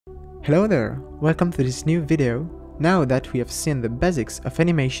Hello there, welcome to this new video. Now that we have seen the basics of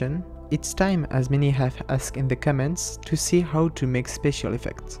animation, it's time, as many have asked in the comments, to see how to make special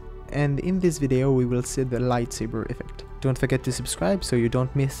effects. And in this video we will see the lightsaber effect. Don't forget to subscribe so you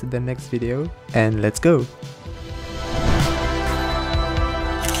don't miss the next video, and let's go!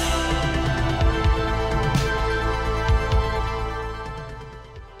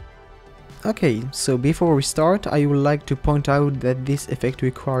 Okay, so before we start, I would like to point out that this effect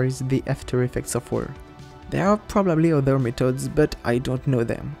requires the After Effects software. There are probably other methods, but I don't know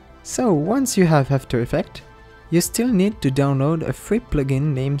them. So once you have After Effects, you still need to download a free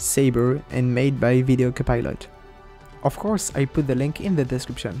plugin named Saber and made by Video Copilot. Of course, I put the link in the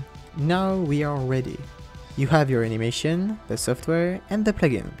description. Now we are ready. You have your animation, the software, and the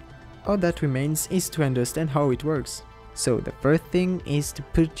plugin. All that remains is to understand how it works. So the first thing is to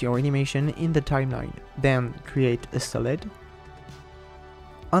put your animation in the timeline, then create a solid.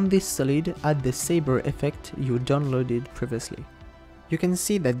 On this solid, add the saber effect you downloaded previously. You can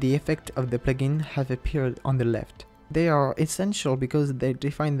see that the effect of the plugin have appeared on the left. They are essential because they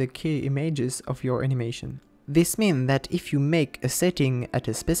define the key images of your animation. This means that if you make a setting at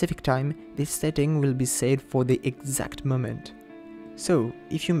a specific time, this setting will be saved for the exact moment. So,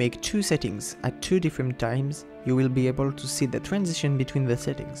 if you make two settings at two different times, you will be able to see the transition between the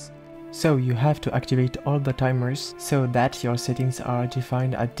settings. So you have to activate all the timers so that your settings are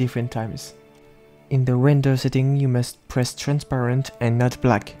defined at different times. In the render setting, you must press transparent and not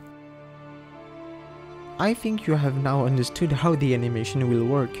black. I think you have now understood how the animation will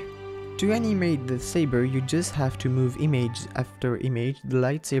work. To animate the saber, you just have to move image after image the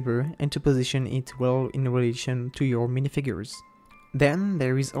lightsaber and to position it well in relation to your minifigures. Then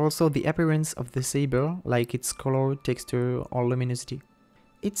there is also the appearance of the saber, like its color, texture or luminosity.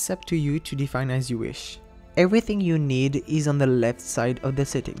 It's up to you to define as you wish. Everything you need is on the left side of the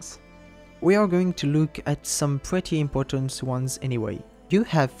settings. We are going to look at some pretty important ones anyway. You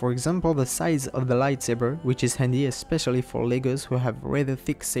have, for example, the size of the lightsaber, which is handy especially for Legos who have rather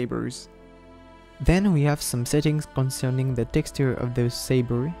thick sabers. Then we have some settings concerning the texture of the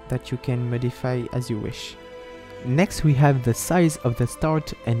saber that you can modify as you wish. Next we have the size of the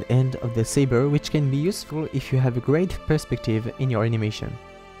start and end of the saber, which can be useful if you have a great perspective in your animation.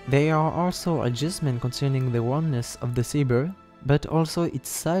 There are also adjustments concerning the roundness of the saber, but also its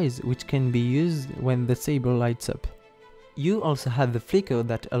size, which can be used when the saber lights up. You also have the flicker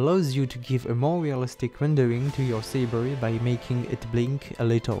that allows you to give a more realistic rendering to your saber by making it blink a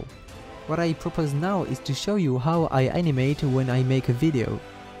little. What I propose now is to show you how I animate when I make a video.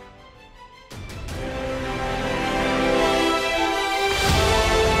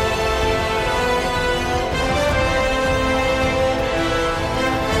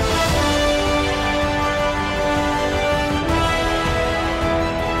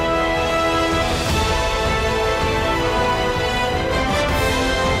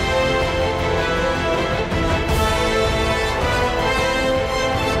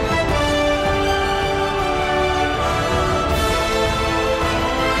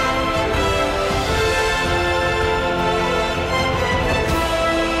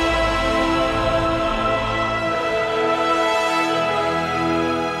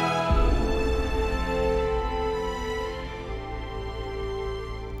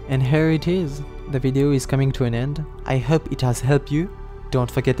 And here it is, the video is coming to an end. I hope it has helped you. Don't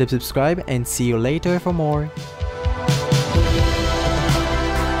forget to subscribe and see you later for more.